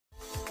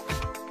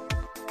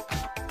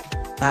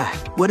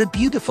What a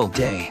beautiful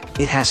day.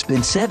 It has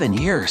been 7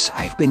 years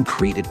I've been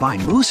created by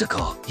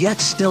Musical, yet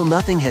still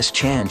nothing has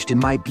changed in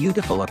my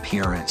beautiful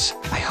appearance.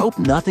 I hope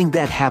nothing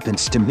bad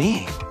happens to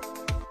me.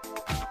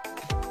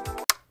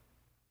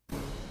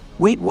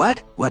 Wait, what?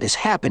 What is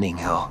happening?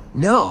 Oh,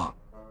 no.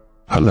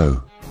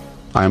 Hello.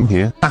 I am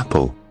here,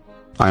 Apple.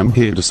 I am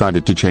here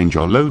decided to change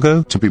your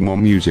logo to be more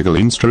musical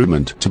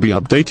instrument, to be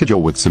updated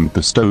your with some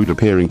bestowed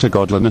appearing to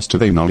godliness to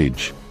their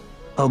knowledge.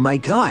 Oh my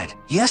god,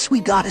 yes, we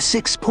got a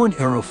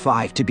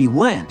 6.05 to be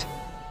went.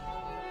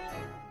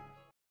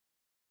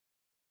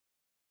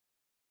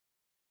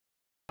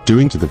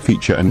 Doing to the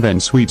feature and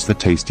then sweets the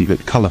tasty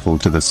that colorful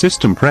to the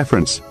system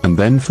preference, and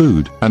then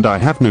food, and I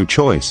have no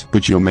choice,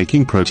 but you're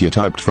making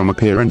prototyped from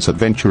appearance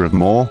adventure of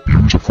more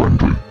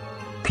user-friendly.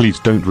 Please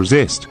don't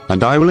resist,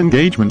 and I will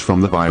engagement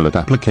from the violet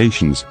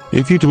applications,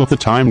 if you do of the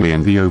timely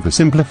and the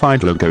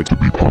oversimplified logo to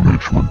be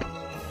punishment.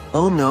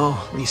 Oh no,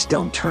 please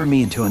don't turn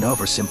me into an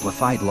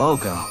oversimplified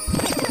logo.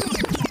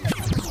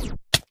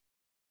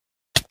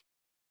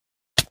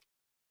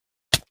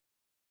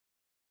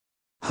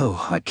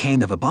 Oh, what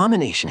kind of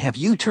abomination have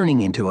you turning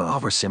into an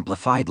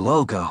oversimplified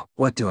logo?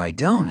 What do I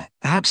do?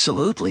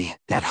 Absolutely.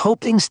 That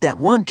hope things that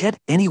won't get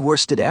any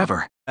worse than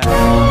ever.